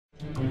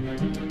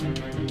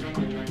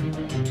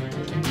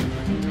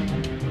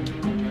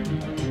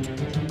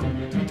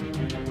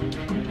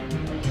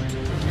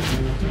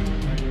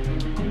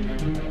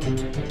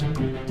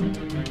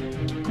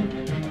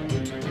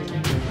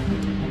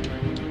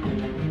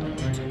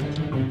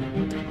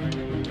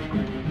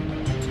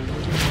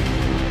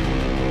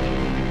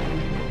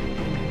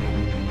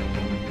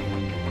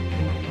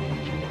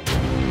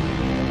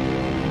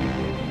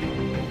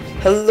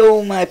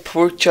Hello my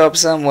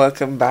Porkchops and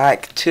welcome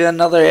back to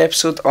another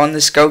episode on the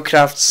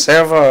ScullCraft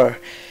server.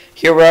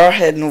 Here we are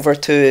heading over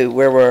to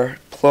where we're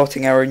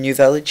plotting our new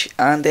village,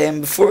 and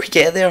before we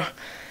get there,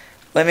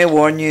 let me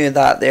warn you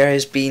that there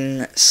has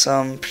been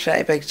some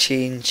pretty big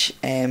change.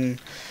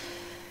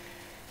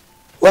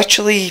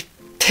 Literally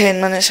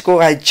 10 minutes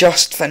ago I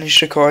just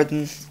finished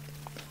recording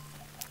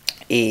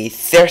a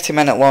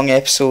 30-minute long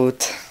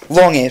episode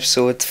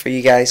for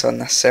you guys on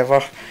this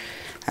server,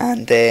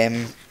 and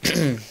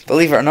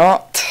believe it or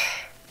not,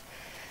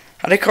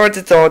 I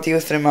recorded the audio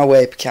through my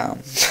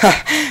webcam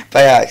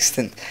by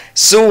accident.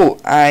 So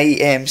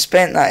I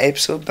spent that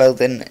episode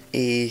building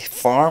a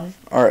farm,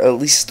 or at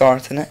least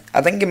starting it.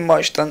 I didn't get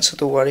much done, so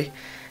don't worry.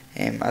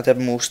 I did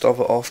most of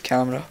it off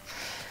camera.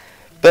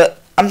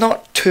 But I'm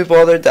not too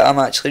bothered that I'm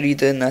actually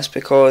redoing this,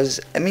 because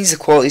it means the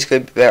quality's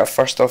going to be better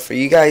first off for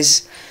you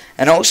guys.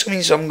 And it also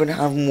means I'm going to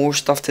have more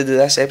stuff to do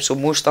this episode,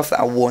 more stuff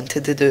that I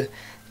wanted to do.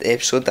 The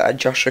episode that I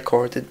just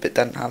recorded but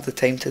didn't have the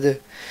time to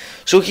do.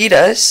 So here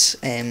it is,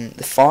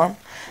 the farm.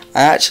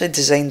 I actually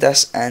designed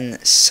this in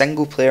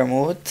single player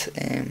mode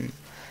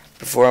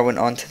before I went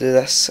on to do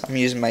this. I'm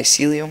using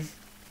mycelium,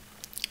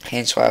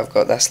 hence why I've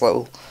got this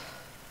little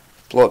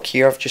block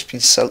here. I've just been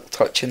silk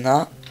touching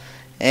that.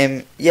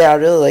 Yeah, I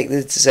really like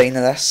the design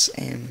of this.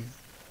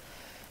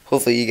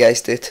 Hopefully you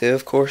guys do too,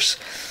 of course.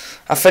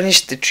 I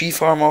finished the tree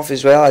farm off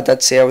as well. I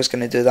did say I was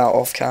going to do that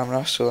off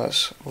camera, so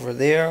that's over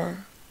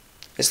there.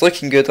 It's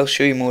looking good. I'll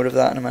show you more of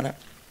that in a minute.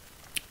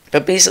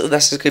 But basically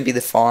this is going to be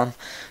the farm.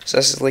 So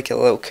this is like a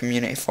little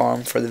community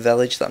farm for the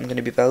village that I'm going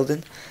to be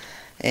building.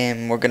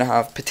 We're going to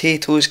have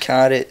potatoes,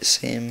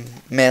 carrots,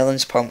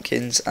 melons,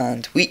 pumpkins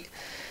and wheat.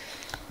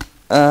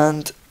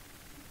 And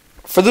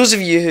for those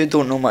of you who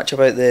don't know much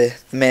about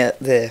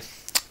the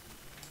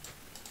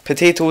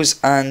potatoes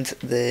and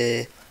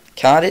the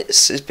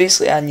carrots, it's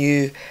basically a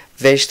new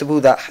vegetable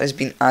that has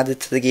been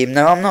added to the game.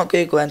 Now I'm not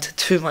going to go into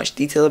too much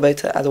detail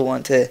about it. I don't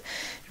want to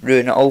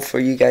ruin it all for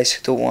you guys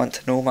who don't want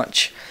to know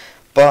much,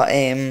 but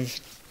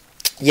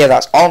yeah,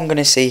 that's all I'm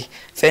gonna say.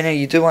 If any of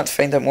you do want to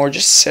find out more,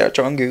 just search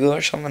it on Google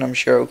or something. I'm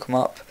sure it'll come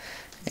up,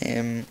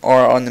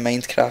 or on the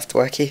Minecraft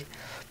wiki.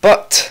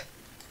 But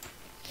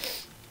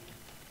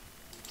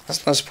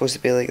that's not supposed to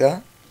be like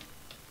that.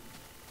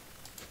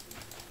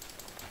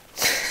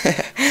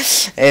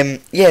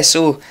 Yeah,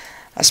 so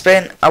I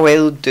spent a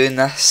while doing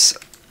this,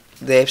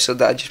 the episode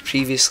that I just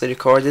previously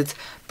recorded,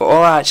 but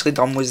all I actually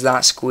done was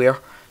that square.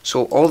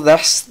 So all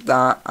this,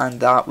 that and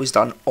that was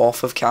done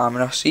off of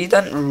camera, so you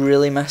didn't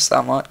really miss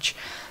that much.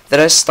 There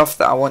is stuff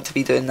that I want to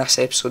be doing this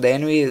episode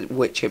anyway,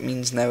 which it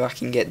means now I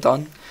can get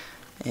done,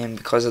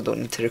 because I don't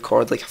need to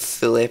record like a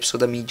full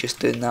episode of me just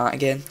doing that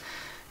again.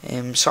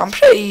 So I'm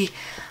pretty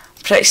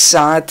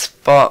sad,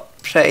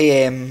 but pretty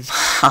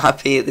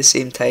happy at the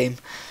same time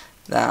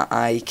that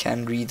I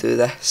can redo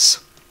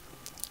this.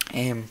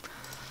 And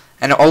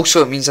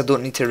also it means I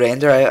don't need to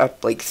render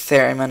out a like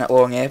 30-minute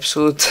long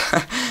episode.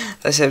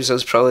 This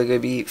episode's probably going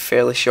to be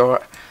fairly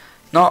short.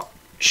 Not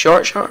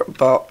short,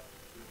 but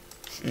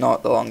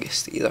not the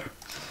longest either.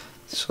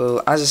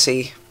 So as I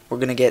say, we're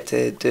going to get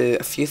to do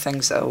a few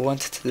things that I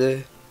wanted to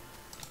do,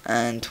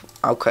 and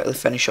I'll quickly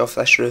finish off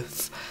this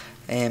roof.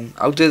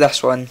 I'll do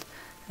this one,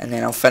 and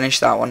then I'll finish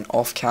that one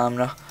off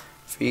camera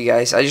for you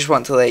guys. I just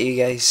want to let you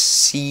guys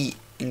see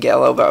and get a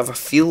little bit of a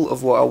feel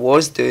of what I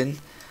was doing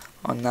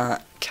on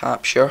that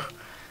capture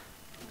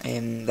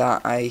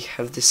that I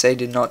have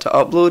decided not to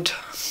upload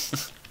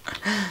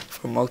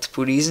for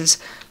multiple reasons.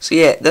 So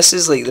yeah, this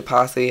is like the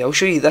pathway. I'll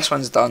show you. This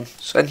one's done,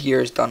 so in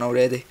here is done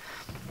already.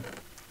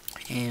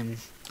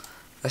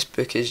 This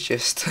book is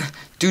just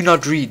do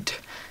not read.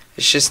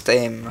 It's just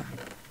the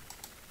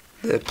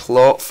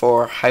plot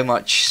for how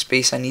much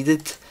space I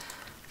needed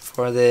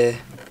for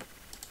this,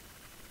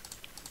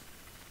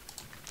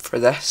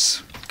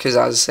 because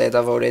as I said,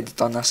 I've already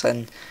done this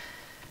in.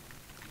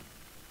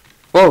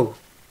 Whoa!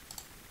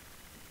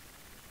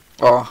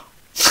 Oh,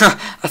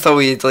 I thought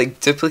we had like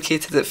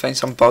duplicated it, found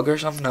some bug or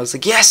something. I was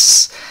like,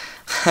 yes!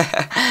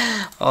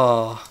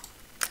 Oh.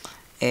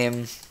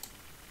 But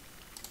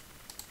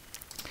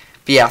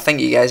yeah, I think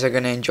you guys are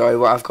going to enjoy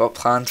what I've got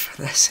planned for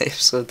this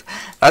episode.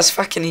 That's if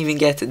I can even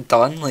get it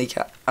done. Like,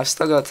 I've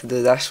still got to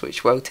do this,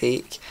 which will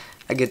take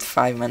a good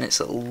 5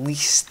 minutes at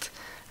least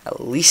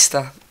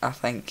I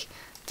think,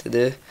 to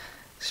do.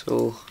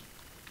 So,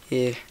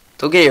 yeah,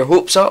 don't get your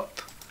hopes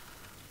up.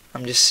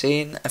 I'm just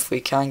saying, if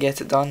we can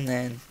get it done,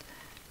 then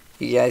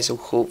you guys will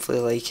hopefully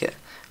like it.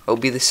 It'll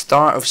be the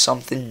start of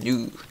something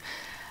new.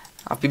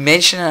 I've been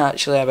mentioning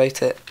actually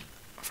about it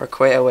for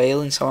quite a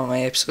while in some of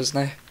my episodes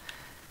now.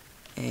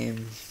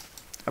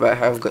 I've about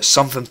how I've got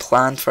something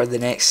planned for the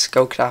next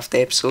ScullCraft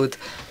episode.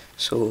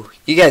 So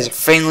you guys are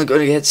finally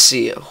going to get to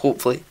see it,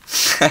 hopefully.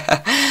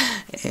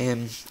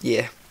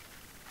 Yeah.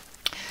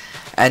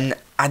 And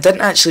I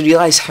didn't actually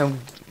realise how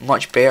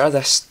much better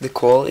the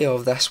quality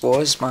of this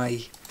was,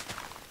 my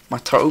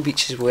turtle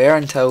beaches were,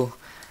 until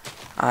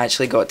I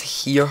actually got to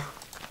hear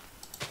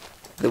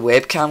the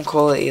webcam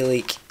quality.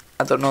 Like,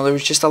 I don't know, there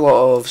was just a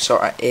lot of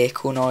sort of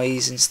echo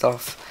noise and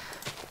stuff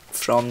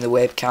from the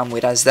webcam,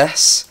 whereas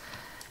this,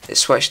 it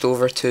switched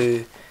over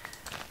to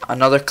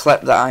another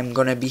clip that I'm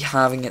going to be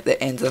having at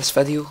the end of this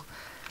video,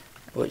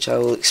 which I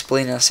will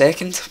explain in a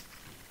second.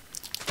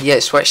 Yeah,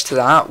 it switched to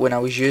that when I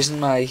was using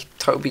my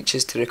turtle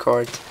beaches to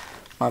record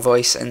my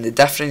voice, and the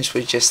difference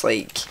was just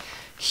like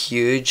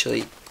huge.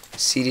 Like,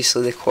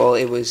 seriously, the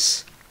quality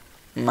was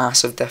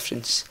massive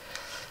difference.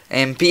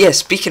 But yeah,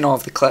 speaking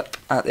of the clip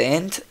at the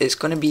end, there's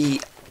going to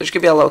be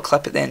a little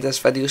clip at the end of this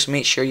video, so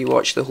make sure you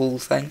watch the whole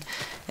thing,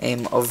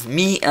 of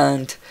me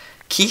and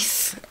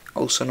Keith,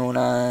 also known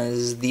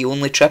as the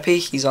Only Trippy.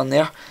 He's on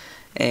there.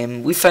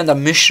 We found a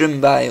mushroom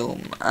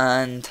biome,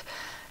 and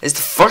it's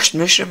the first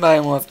mushroom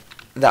biome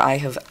that I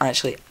have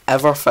actually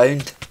ever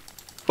found.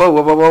 Whoa,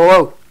 whoa, whoa, whoa,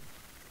 whoa!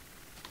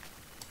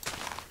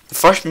 The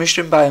first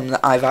mushroom biome that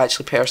I've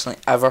actually personally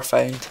ever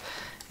found.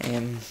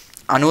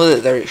 I know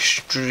that they're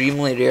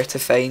extremely rare to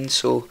find,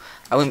 so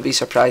I wouldn't be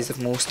surprised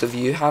if most of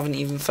you haven't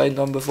even found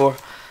one before.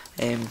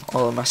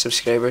 All of my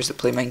subscribers that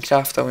play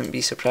Minecraft, I wouldn't be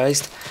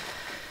surprised.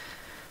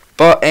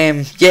 But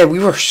yeah, we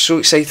were so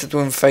excited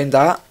when we found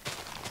that.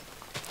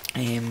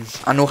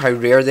 I know how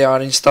rare they are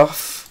and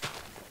stuff.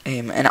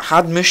 And it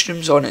had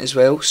mushrooms on it as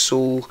well,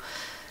 so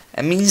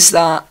it means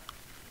that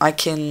I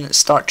can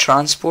start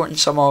transporting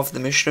some of the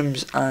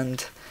mushrooms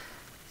and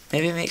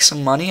maybe make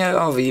some money out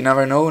of it. You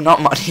never know,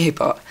 not money,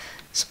 but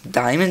some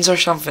diamonds or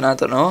something, I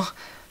don't know,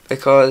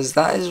 because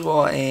that is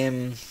what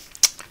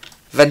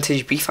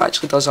Vintage Beef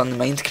actually does on the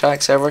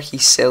Mindcrack server. He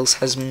sells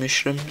his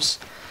mushrooms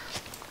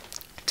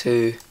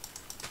to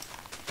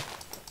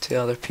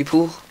other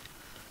people.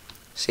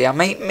 So yeah, I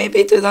might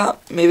maybe do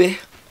that, maybe.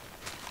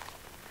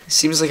 It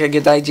seems like a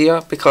good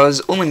idea,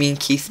 because only me and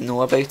Keith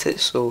know about it,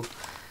 so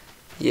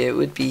yeah, it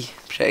would be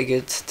pretty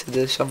good to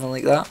do something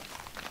like that.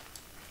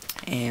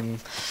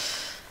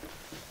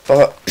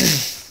 But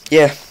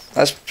yeah,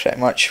 that's pretty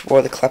much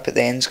what the clip at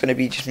the end is going to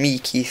be. Just me,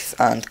 Keith,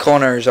 and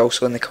Connor is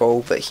also in the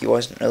call, but he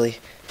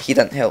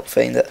didn't help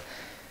find it.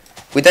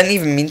 We didn't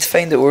even mean to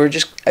find it, we were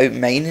just out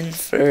mining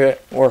for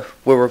it, or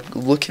we were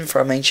looking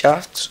for a mine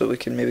shaft so we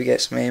could maybe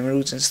get some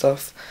emeralds and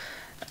stuff,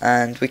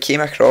 and we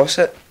came across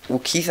it. Well,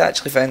 Keith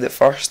actually found it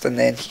first, and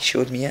then he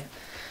showed me it,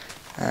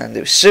 and it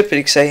was super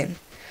exciting,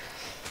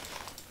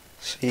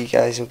 so you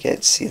guys will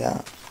get to see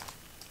that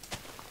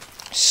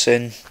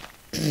soon.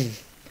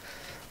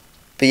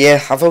 But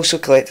yeah, I've also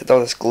collected all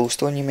this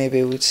glowstone you may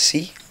be able to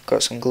see. I've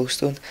got some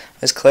glowstone.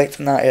 I was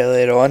collecting that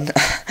earlier on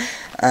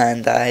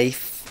and I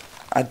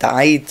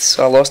died,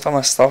 so I lost all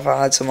my stuff.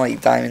 I had some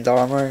like diamond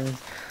armour and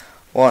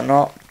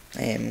whatnot,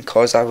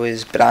 cause I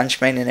was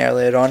branch mining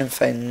earlier on and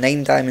found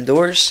 9 diamond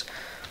ores,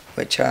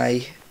 which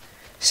I,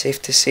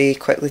 safe to say,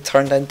 quickly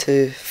turned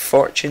into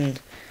fortuned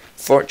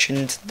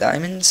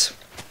diamonds.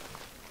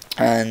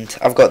 And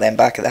I've got them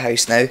back at the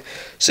house now,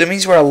 so it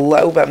means we're a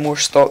little bit more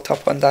stocked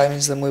up on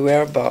diamonds than we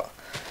were, but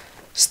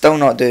still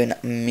not doing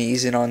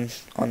amazing on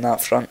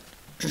that front.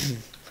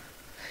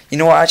 You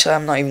know what, actually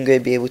I'm not even going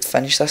to be able to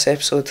finish this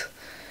episode.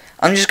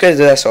 I'm just going to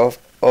do this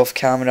off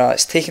camera.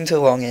 It's taking too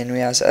long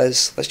anyway as it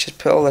is. Let's just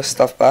put all this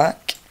stuff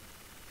back,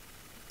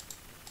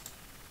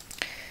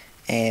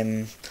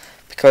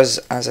 because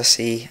as I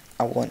say,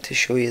 I want to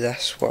show you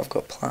this, what I've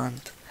got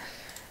planned.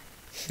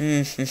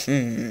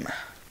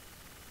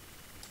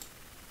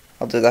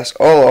 I'll do this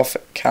all off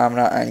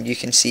camera and you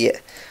can see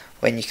it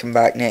when you come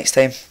back next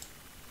time.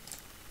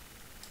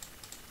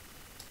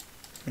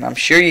 And I'm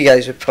sure you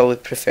guys would probably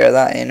prefer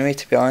that anyway,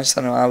 to be honest.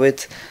 I know I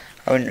would.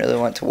 I wouldn't really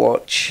want to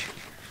watch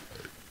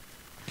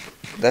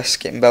this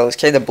getting built.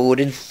 It's kind of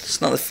boring.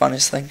 It's not the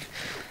funnest thing.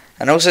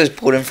 And also it's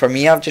boring for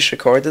me. I've just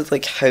recorded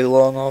like how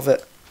long of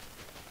it,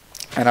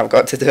 and I've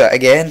got to do it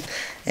again.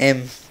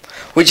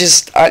 Which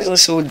is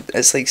actually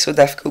it's like so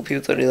difficult,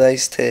 people to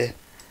realise, to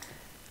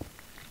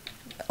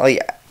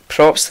like,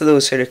 props to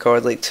those who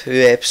record like 2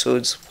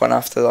 episodes one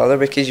after the other,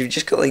 because you've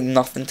just got like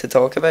nothing to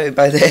talk about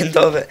by the end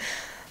of it.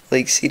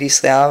 Like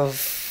seriously,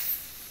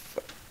 I've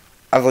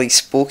like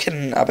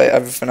spoken about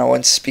everything I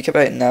want to speak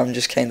about, and now I'm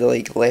just kind of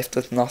like left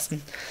with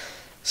nothing.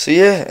 So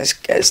yeah,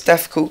 it's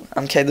difficult.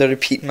 I'm kind of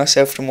repeating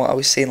myself from what I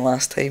was saying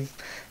last time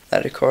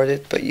that I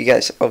recorded, but you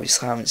guys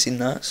obviously haven't seen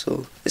that,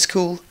 so it's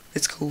cool.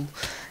 It's cool.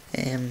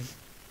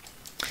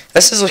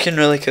 This is looking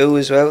really cool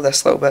as well,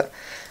 this little bit.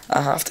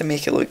 I have to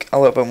make it look a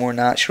little bit more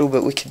natural,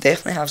 but we could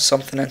definitely have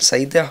something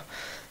inside there.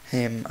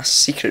 A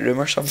secret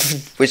room or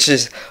something, which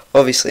is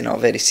obviously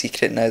not very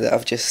secret now that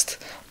I've just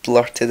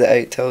blurted it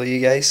out to all you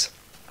guys.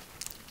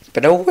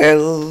 But oh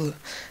well,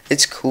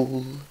 it's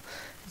cool.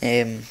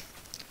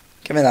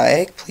 Give me that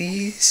egg,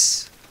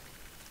 please.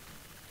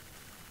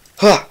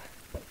 Huh.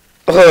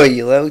 Oh,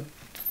 you little...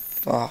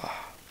 Oh.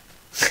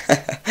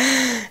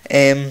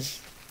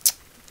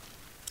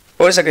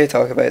 What was I going to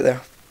talk about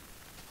there?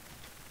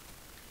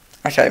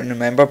 I can't even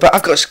remember, but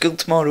I've got school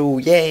tomorrow,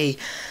 yay!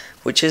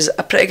 Which is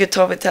a pretty good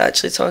topic to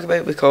actually talk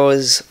about,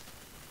 because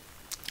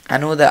I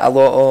know that a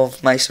lot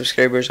of my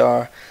subscribers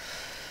are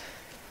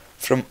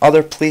from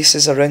other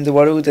places around the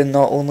world and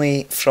not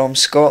only from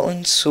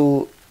Scotland,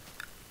 so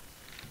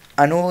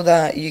I know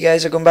that you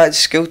guys are going back to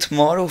school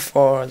tomorrow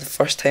for the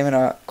first time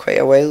in quite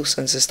a while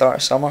since the start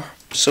of summer,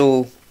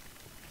 so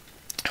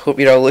hope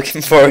you're all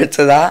looking forward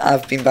to that.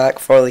 I've been back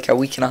for like a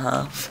week and a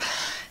half,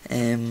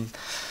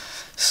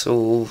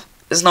 so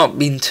it's not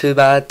been too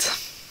bad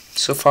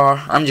so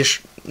far. I'm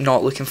just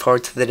not looking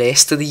forward to the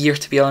rest of the year,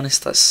 to be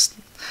honest. That's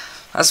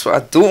what I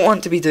don't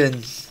want to be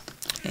doing.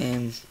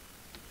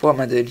 What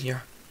am I doing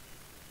here?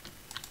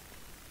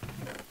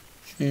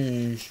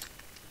 You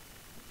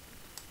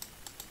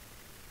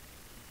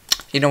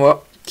know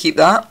what? Keep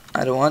that.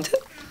 I don't want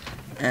it.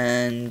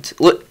 And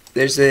look,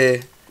 there's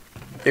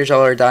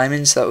all our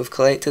diamonds that we've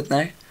collected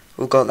now.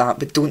 We've got that,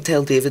 but don't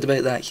tell David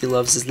about that. He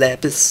loves his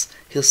lapis.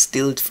 He'll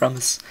steal it from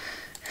us.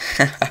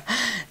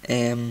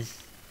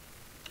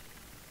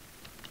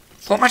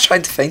 What am I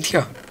trying to find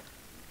here?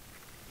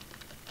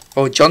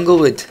 Oh,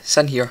 junglewood. It's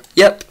in here.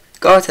 Yep,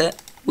 got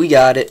it. We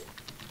got it.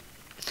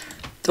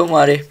 Don't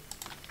worry.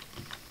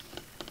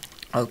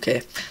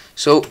 Okay,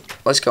 so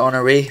let's get on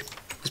our way.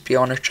 Let's be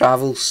on our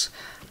travels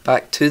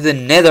back to the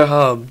Nether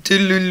Hub.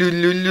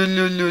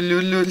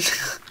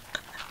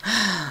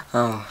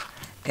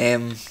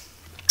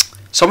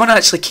 Someone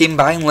actually came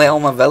by and let all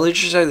my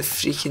villagers out. The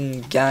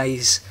freaking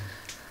guys.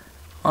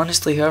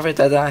 Honestly, whoever did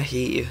that, I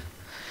hate you.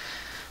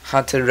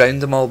 Had to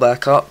round them all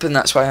back up, and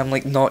that's why I'm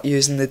like not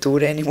using the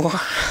door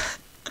anymore.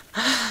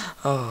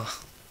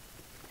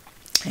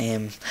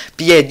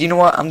 But yeah, you know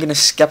what? I'm gonna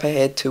skip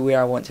ahead to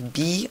where I want to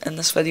be in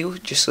this video,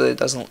 just so that it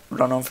doesn't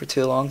run on for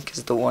too long, because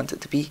I don't want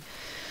it to be.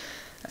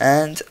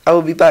 And I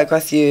will be back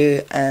with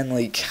you in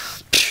like,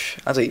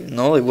 I don't even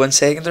know, like 1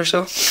 second or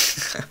so.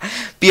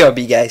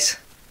 BRB, guys.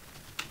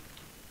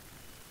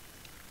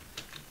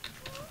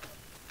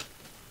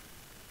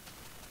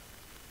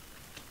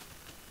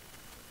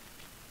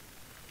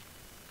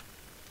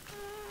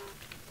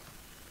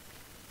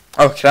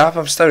 Oh crap,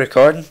 I'm still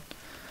recording.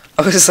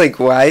 I was like,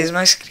 why is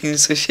my screen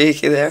so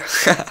shaky there?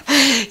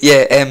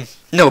 Yeah,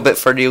 no, but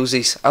for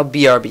realsies, I'll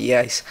BRB,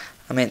 guys.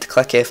 I meant to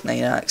click F9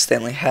 and I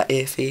accidentally hit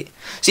F8.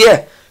 So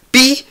yeah,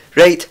 be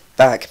right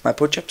back, my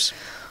Porkchops.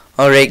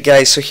 Alright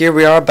guys, so here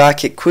we are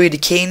back at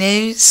QDK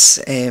now.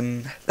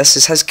 This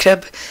is his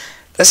crib.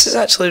 This is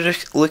actually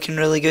looking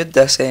really good,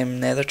 this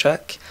nether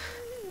track.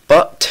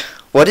 But,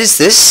 what is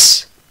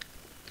this?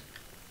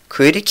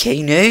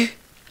 QDK now?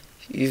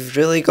 You've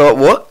really got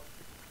what?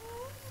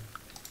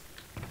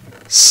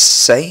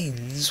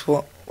 Signs?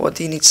 What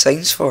do you need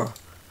signs for?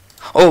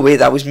 Oh wait,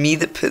 that was me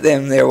that put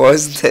them there,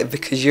 wasn't it?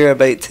 Because you're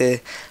about to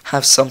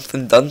have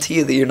something done to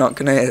you that you're not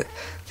gonna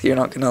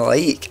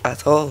like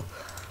at all.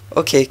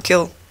 Okay,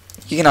 cool.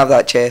 You can have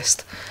that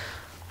chest.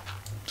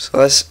 So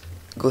let's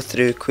go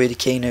through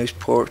QDK now's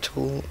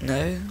portal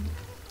now.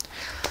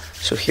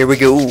 So here we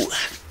go.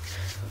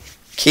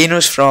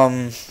 Kano's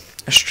from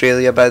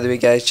Australia, by the way,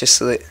 guys, just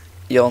so that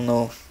y'all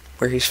know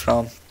where he's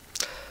from.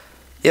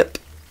 Yep.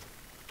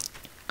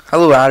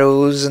 Hello,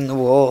 arrows in the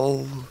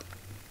wall.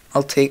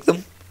 I'll take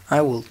them.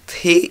 I will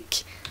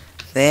take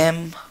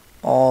them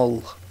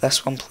all.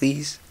 This one,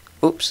 please.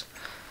 Oops.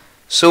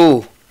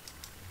 So,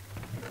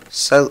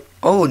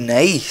 oh,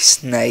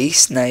 nice,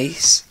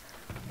 nice.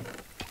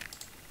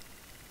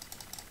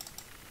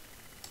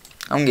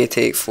 I'm gonna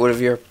take 4 of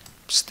your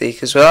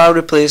steak as well. I'll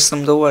replace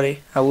them, don't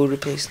worry. I will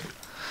replace them.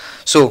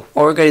 So,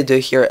 what we're gonna do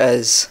here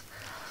is,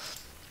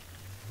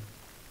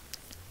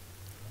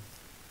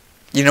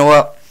 you know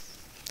what?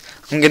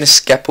 I'm going to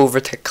skip over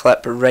to a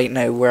clip right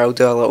now where I'll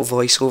do a little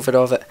voiceover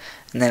of it,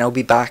 and then I'll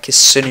be back as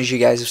soon as you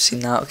guys have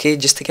seen that, okay?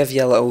 Just to give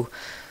you a little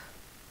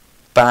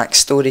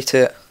backstory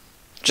to it,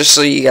 just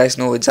so you guys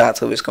know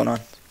exactly what's going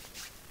on.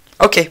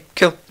 Okay,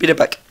 cool, be right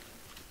back.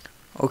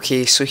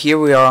 Okay, so here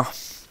we are,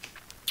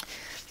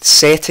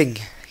 setting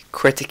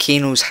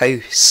Criticano's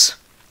house.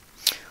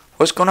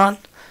 What's going on?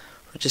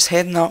 We're just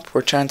heading up,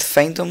 we're trying to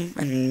find him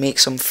and make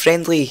some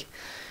friendly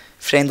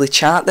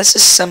chat. This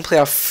is simply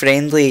a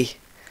friendly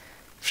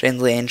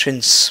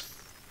entrance.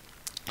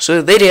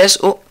 So there he is.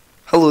 Oh,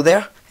 hello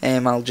there.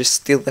 I'll just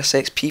steal this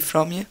XP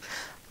from you,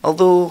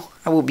 although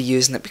I won't be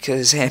using it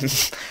because I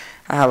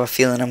have a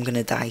feeling I'm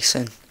gonna die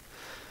soon.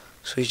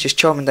 So he's just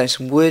chopping down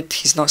some wood.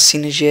 He's not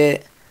seen us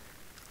yet.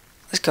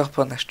 Let's go up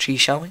on this tree,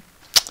 shall we?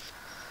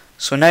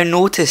 So now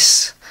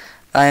notice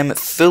I am at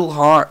full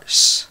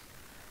hearts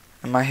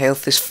and my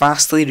health is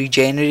fastly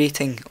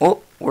regenerating.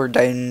 Oh, we're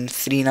down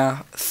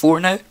 4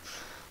 now.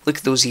 Look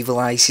at those evil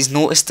eyes. He's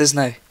noticed us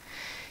now.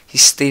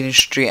 He's staring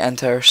straight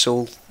into our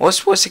soul.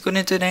 What's he going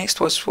to do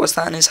next? What's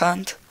that in his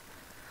hand?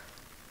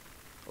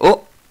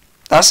 Oh,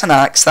 that's an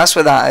axe. That's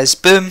what that is.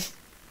 Boom.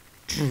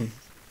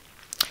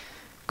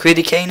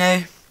 QDK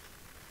now.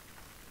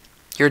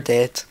 You're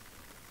dead.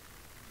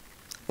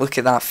 Look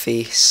at that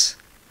face.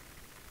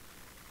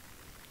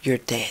 You're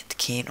dead,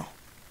 Kano.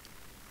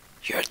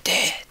 You're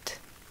dead.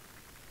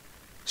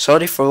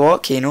 Sorry for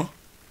what, Kano?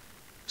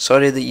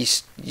 Sorry that you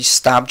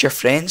stabbed your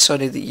friend?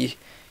 Sorry that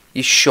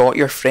you shot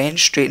your friend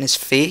straight in his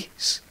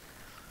face?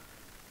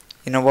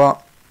 You know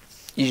what?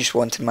 You just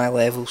wanted my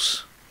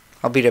levels.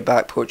 I'll be right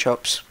back,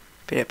 Porkchops.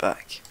 Be right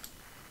back.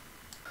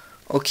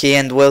 Okay,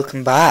 and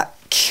welcome back.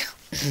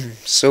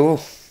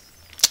 So,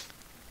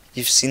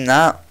 you've seen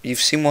that.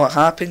 You've seen what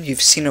happened.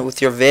 You've seen it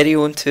with your very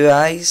own 2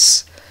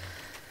 eyes.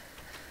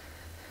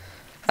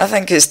 I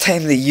think it's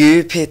time that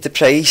you paid the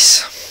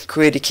price,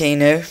 Query K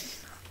now.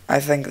 I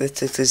think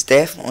that it is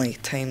definitely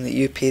time that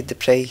you paid the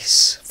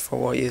price for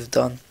what you've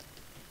done.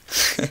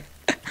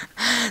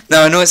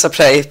 Now I know it's a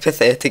pretty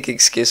pathetic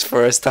excuse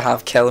for us to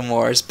have killing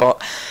wars,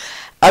 but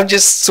I've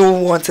just so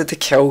wanted to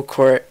kill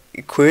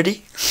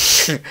Query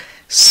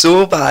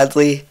so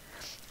badly.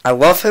 I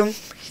love him.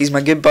 He's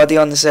my good buddy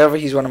on the server.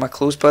 He's one of my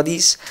close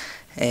buddies,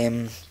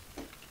 and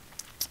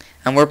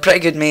we're pretty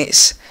good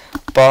mates.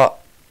 But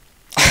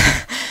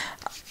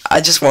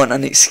I just want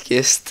an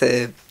excuse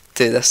to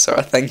do this sort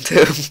of thing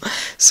to him.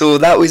 So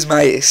that was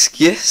my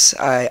excuse.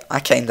 I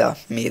kinda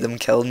made him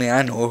kill me,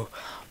 I know.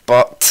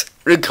 But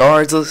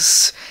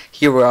regardless,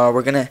 here we are.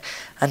 We're gonna,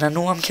 and I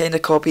know I'm kinda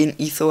copying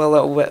Etho a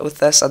little bit with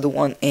this. I don't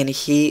want any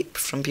hate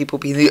from people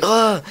being like,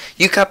 "Oh,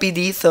 you copied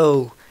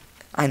Etho."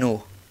 I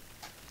know.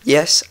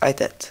 Yes, I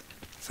did.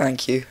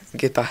 Thank you.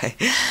 Goodbye.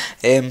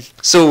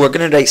 So we're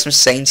gonna write some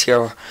signs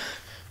here.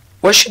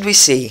 What should we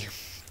say?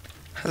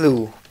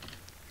 Hello.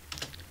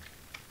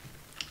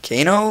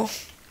 Kano?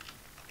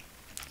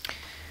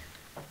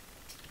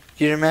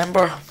 You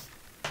remember?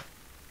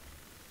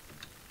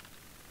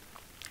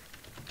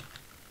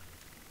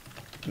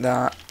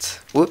 That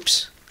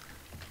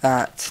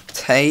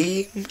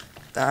time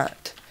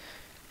that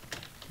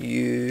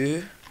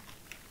you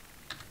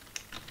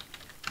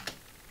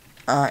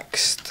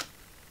asked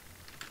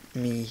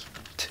me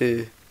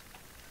to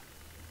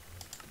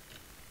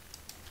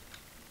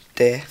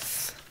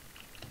death?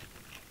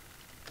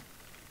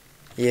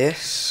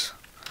 Yes.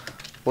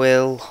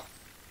 Well,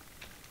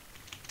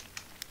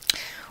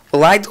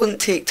 I don't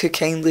take too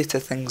kindly to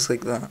things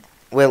like that.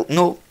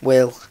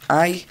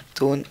 I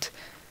don't.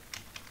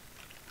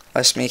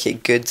 Let's make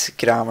it good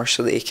grammar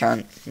so that he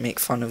can't make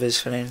fun of us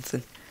for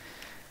anything.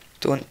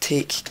 Don't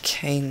take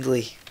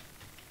kindly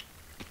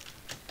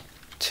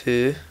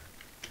to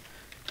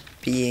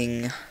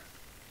being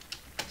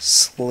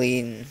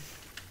slain.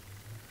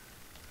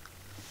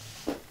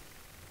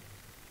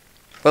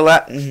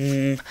 Well,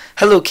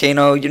 hello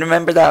Kano, you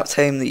remember that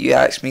time that you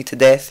asked me to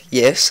death?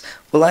 Yes.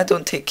 Well, I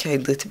don't take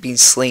kindly to being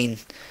slain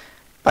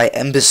by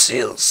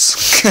imbeciles.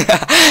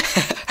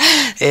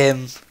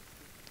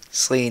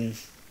 Slain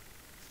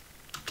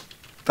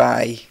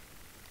by,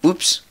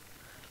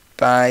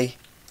 by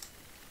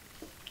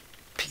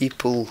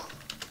people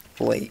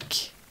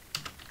like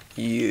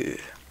you.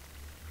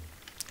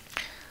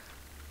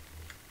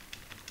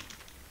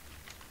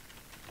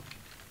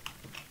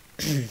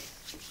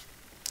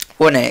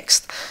 What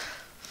next?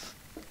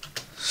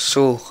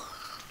 So,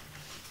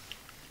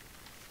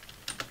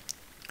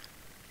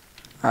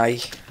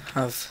 I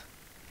have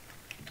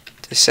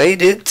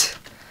decided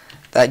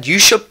that you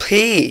shall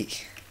pay.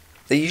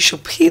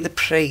 The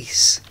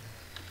price.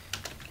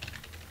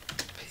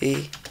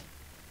 Pay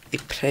a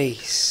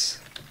price.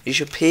 You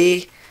shall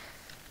pay.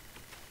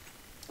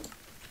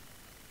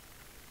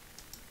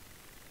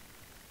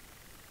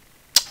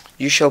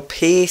 You shall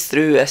pay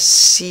through a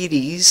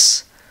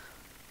series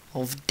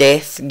of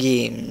death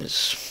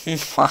games. You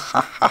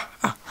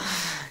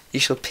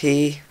shall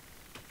pay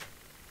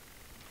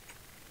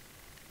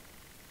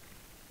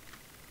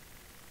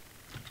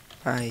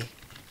by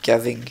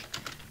giving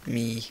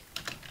me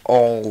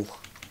all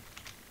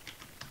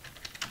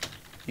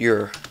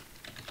your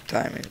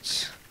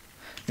diamonds.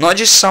 Not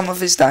just some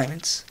of his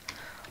diamonds,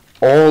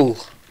 all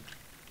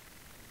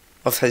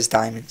of his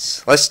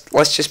diamonds.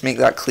 Let's just make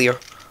that clear.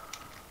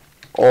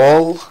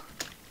 All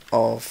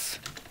of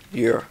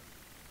your.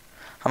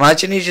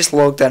 Imagine he just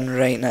logged in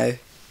right now.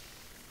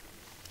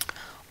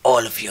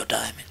 All of your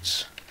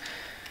diamonds.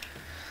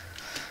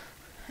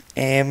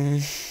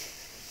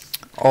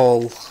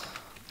 All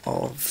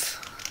of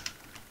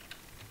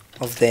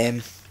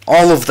them.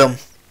 All of them.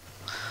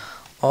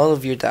 All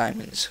of your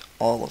diamonds.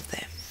 All of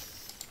them.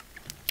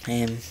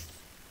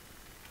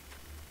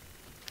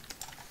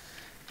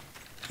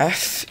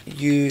 If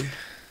you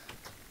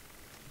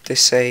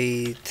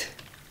decide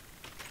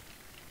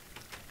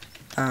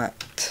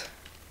that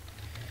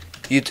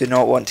you do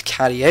not want to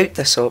carry out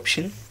this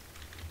option,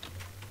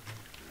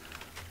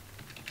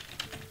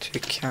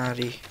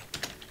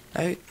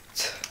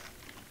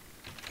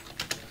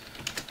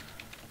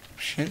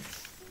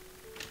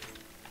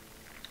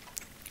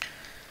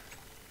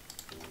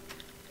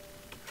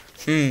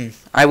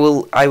 I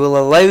will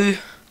allow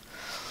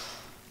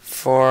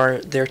for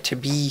there to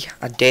be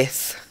a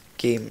death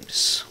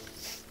games.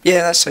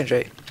 Yeah, that sounds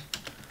right.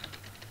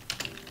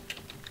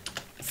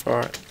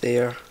 For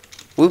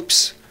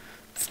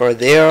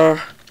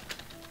there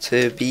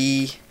to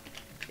be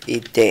a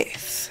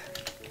death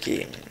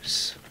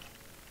games.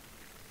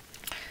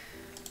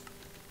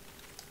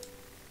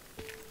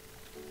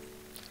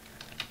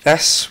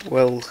 This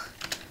will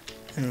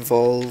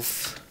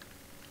involve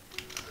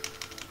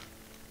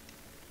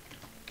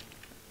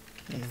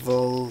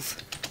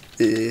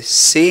the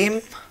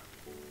same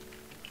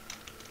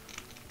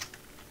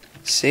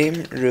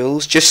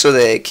rules, just so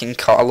that it can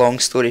cut a long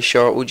story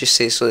short. We'll just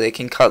say so that it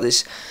can cut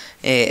this.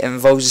 It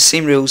involves the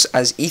same rules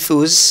as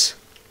ethos,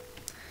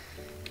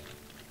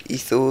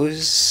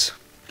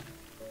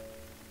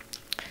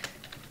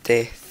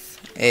 death,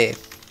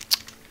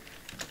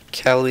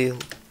 Kelly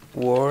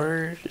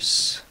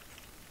Wars.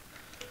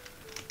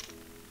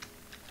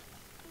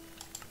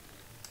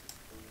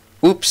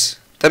 Oops,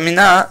 didn't mean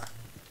that.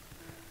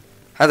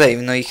 I didn't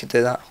even know you could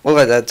do that. Well,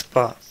 I did,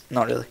 but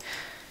not really.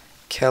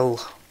 Kill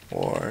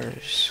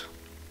Wars.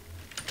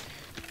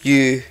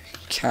 You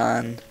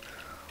can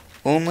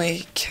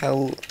only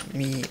kill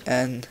me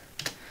in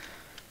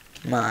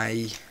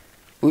my...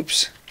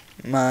 Oops.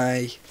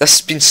 This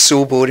has been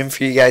so boring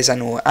for you guys, I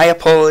know. I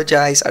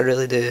apologise, I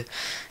really do.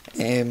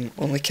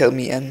 Only kill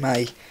me in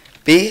my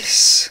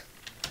base.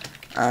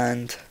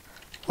 And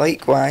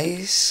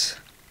likewise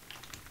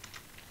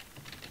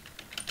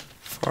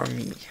for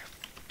me.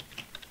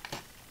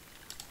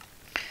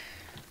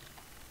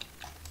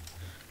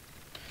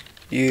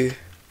 You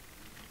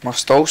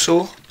must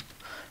also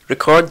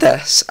record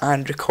this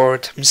and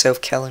record himself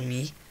killing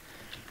me,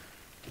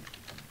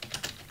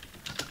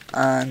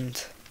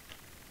 and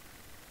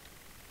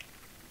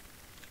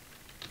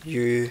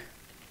you,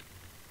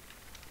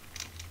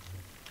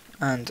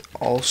 and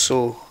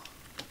also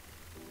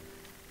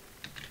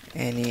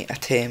any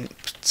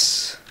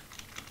attempts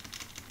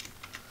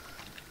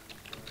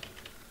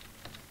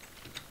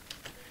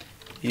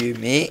you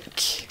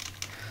make.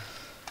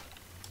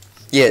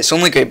 Yeah, it's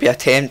only going to be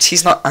attempts.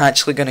 He's not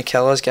actually going to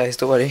kill us, guys,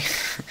 don't worry.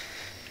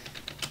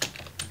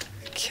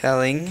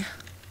 Killing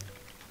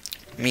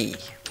me.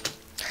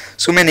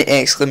 So many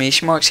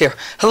exclamation marks here.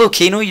 Hello,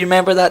 Kano, you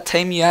remember that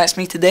time you asked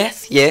me to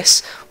death?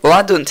 Yes. Well,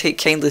 I don't take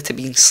kindly to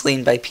being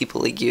slain by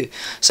people like you.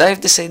 So I have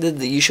decided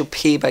that you shall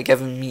pay by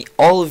giving me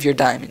all of your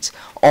diamonds.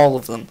 All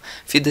of them.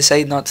 If you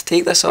decide not to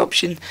take this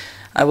option,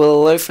 I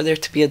will allow for there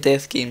to be a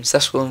death games.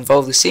 This will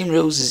involve the same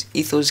rules as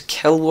Ethos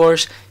Kill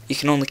Wars. You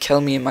can only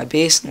kill me in my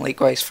base, and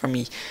likewise for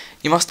me.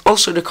 You must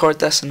also record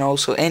this, and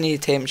also any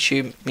attempts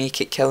you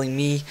make at killing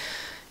me.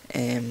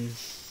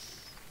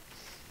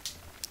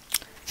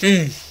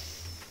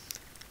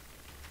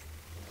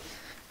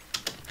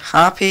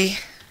 Happy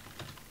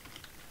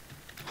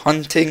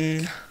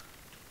hunting.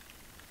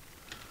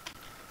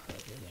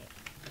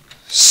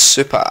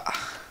 Super.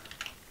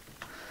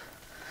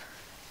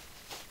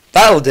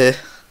 That'll do.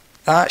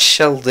 That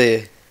shall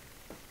do.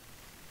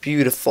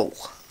 Beautiful.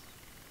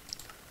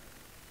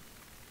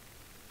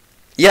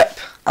 Yep,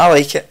 I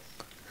like it.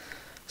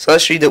 So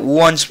let's read it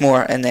once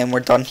more and then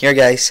we're done here,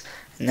 guys.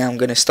 And then I'm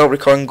going to stop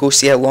recording, go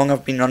see how long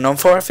I've been running on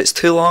for. If it's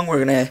too long,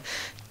 we're going to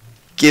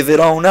give it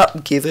on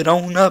up. Give it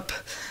on up.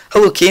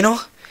 Hello, Kano.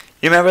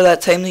 You remember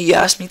that time that you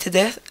asked me to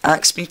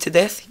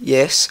death?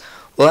 Yes.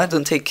 Well, I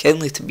don't take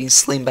kindly to being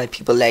slain by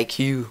people like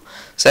you.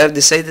 So I have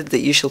decided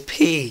that you shall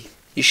pay.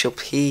 You shall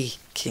pay,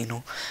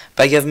 Kano,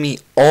 by giving me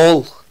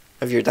all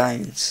of your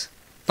diamonds.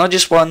 Not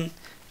just one,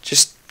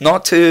 just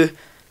not two,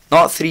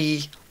 not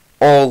three,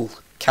 all.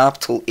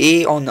 Capital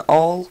A on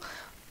all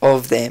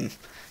of them.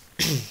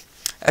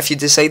 If you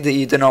decide that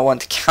you do not want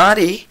to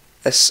carry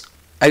this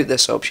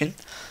option,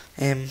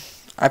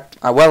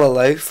 I will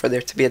allow for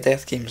there to be a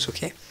death games,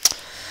 okay?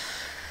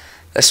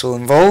 This will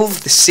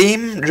involve the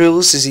same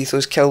rules as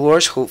Ethos Kill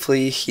Wars.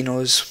 Hopefully he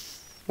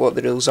knows what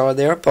the rules are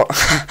there, but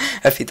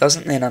if he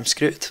doesn't, then I'm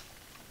screwed.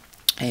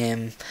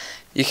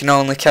 You can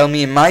only kill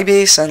me in my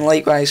base, and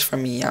likewise for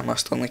me, I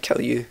must only kill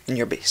you in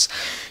your base.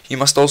 You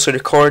must also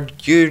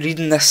record you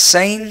reading this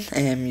sign.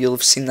 You'll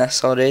have seen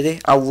this already.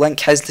 I'll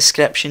link his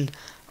description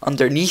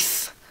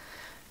underneath.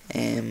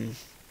 And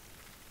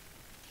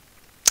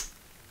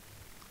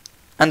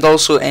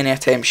also any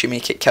attempts you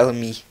make at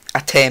killing me.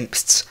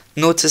 Attempts.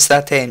 Notice the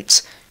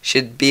attempts.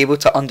 Should be able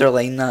to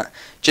underline that.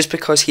 Just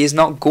because he is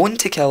not going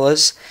to kill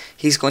us,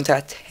 he's going to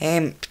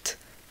attempt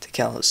to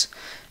kill us.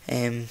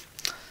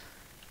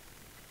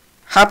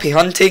 Happy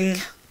hunting.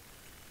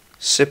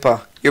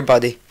 Super. Your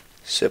buddy.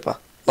 Super.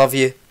 Love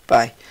you.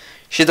 Bye.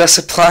 Should I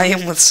supply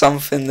him with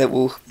something that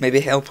will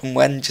maybe help him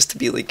win, just to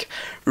be like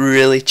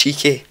really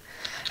cheeky?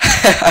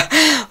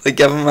 Like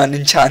give him an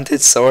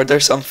enchanted sword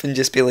or something,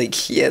 just be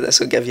like, yeah, this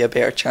will give you a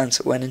better chance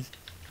at winning.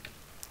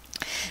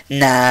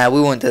 Nah, we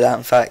won't do that,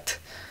 in fact.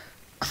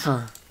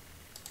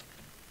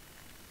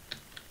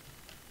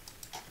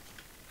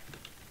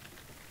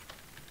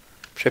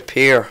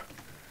 Prepare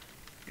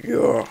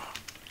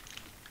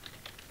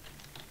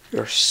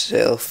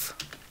yourself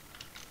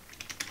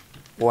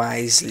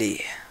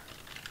wisely,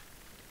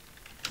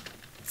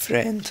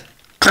 friend.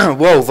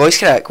 Whoa, voice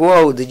crack.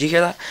 Whoa, did you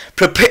hear that?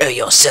 Prepare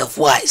yourself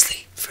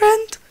wisely,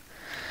 friend.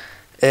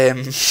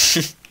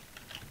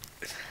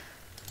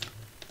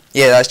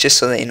 Yeah, that's just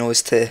so that he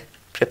knows to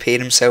prepare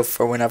himself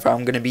for whenever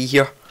I'm going to be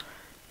here.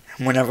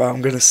 And whenever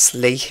I'm going to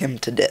slay him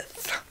to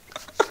death.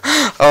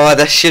 Oh,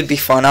 this should be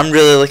fun. I'm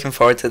really looking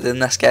forward to doing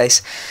this,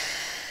 guys.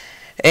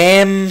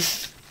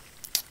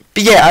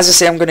 But yeah, as I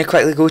say, I'm going to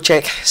quickly go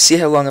check, see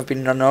how long I've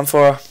been running on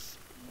for,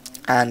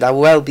 and I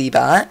will be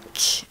back.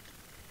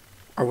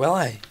 Or will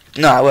I?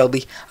 No, I will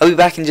be. I'll be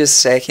back in just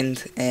a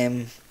second.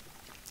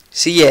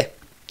 See ya.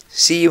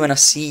 See you when I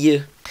see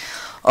you.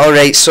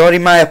 Alright, sorry,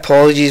 my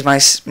apologies, my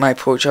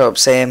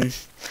Porkchops.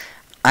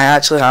 I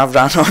actually have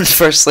ran on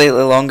for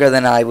slightly longer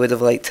than I would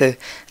have liked to, and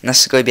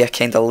this is going to be a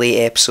kind of late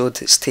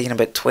episode. It's taken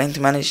about 20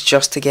 minutes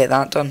just to get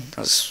that done.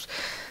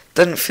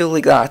 Didn't feel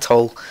like that at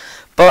all.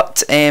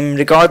 But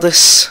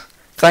regardless,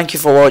 thank you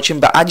for watching.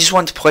 But I just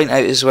want to point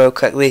out as well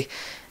quickly,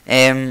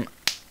 the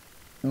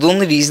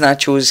only reason I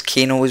chose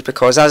Kano was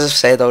because, as I've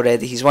said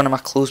already, he's one of my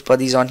close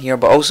buddies on here,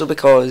 but also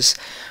because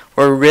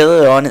we're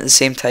really on at the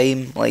same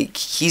time. Like,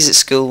 he's at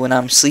school when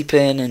I'm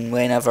sleeping, and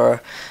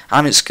whenever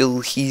I'm at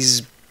school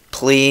he's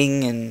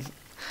playing, and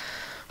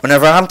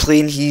whenever I'm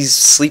playing he's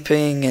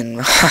sleeping, and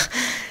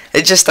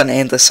it's just an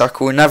endless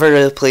circle. We're never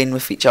really playing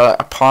with each other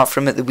apart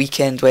from at the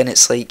weekend when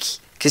it's like,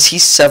 because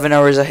he's 7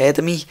 hours ahead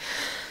of me,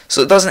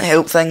 so it doesn't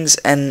help things.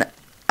 And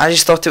I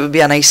just thought it would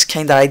be a nice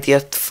kind of idea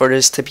for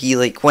us to be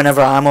like,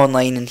 whenever I'm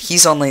online and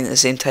he's online at the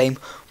same time,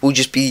 we'll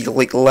just be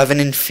like living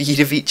in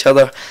fear of each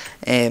other.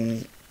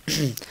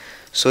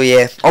 So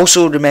yeah,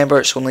 also remember,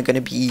 it's only going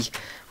to be,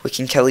 we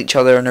can kill each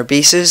other on our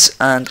bases,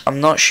 and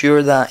I'm not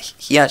sure that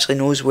he actually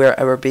knows where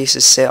our base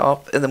is set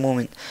up at the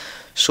moment.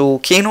 So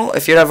Kano,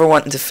 if you're ever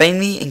wanting to find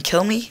me and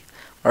kill me,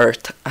 or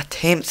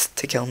attempt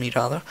to kill me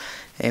rather,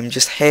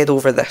 just head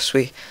over this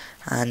way,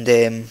 and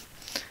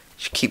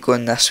just keep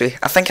going this way.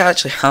 I think I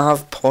actually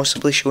have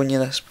possibly shown you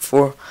this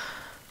before,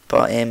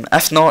 but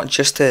if not,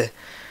 just to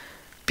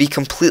be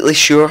completely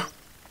sure,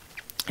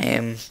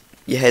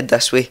 you head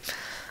this way.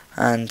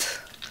 And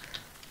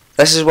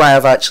this is why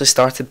I've actually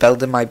started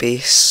building my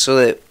base, so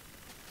that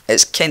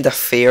it's kind of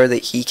fair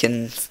that he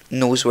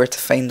knows where to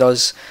find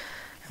us,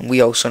 and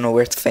we also know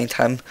where to find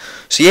him.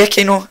 So yeah,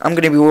 Kano, I'm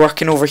going to be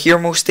working over here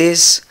most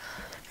days.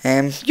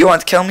 You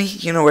want to kill me,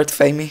 you know where to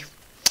find me.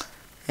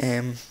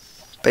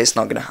 But it's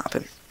not going to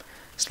happen.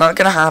 It's not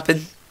going to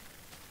happen.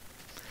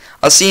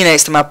 I'll see you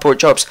next time, my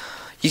Porkchops.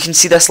 You can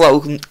see this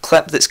little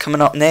clip that's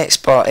coming up next,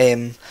 but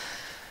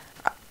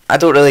I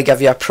don't really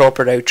give you a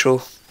proper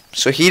outro.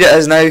 So here it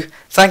is now.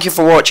 Thank you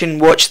for watching.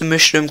 Watch the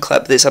mushroom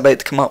clip that's about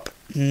to come up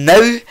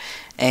now.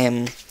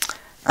 And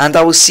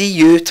I will see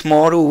you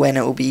tomorrow when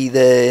it will be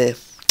the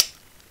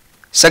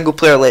single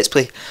player let's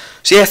play.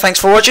 So yeah, thanks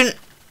for watching.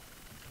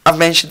 I've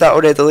mentioned that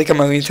already like a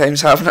million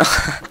times, haven't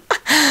I?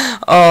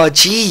 Oh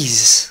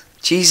jeez.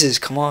 Jesus,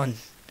 come on.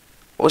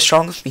 What's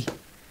wrong with me?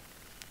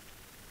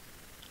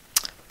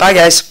 Bye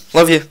guys.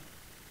 Love you.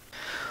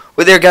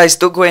 Well there guys,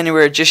 don't go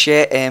anywhere just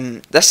yet.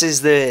 This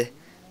is the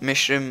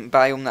mushroom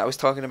biome that I was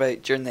talking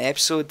about during the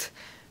episode.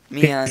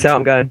 Me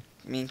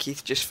and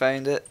Keith just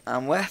found it.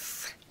 I'm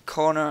with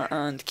Connor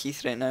and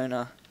Keith right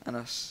now in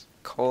a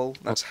call.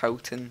 That's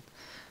Houghton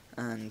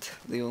and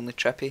the only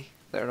Trippy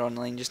that are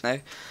online just now.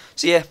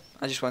 So yeah,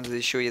 I just wanted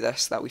to show you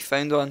this that we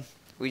found on.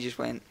 We just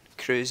went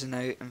cruising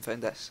out and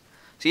found this.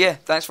 So yeah,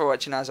 thanks for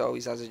watching as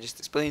always, as I just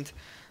explained.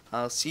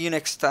 I'll see you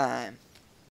next time.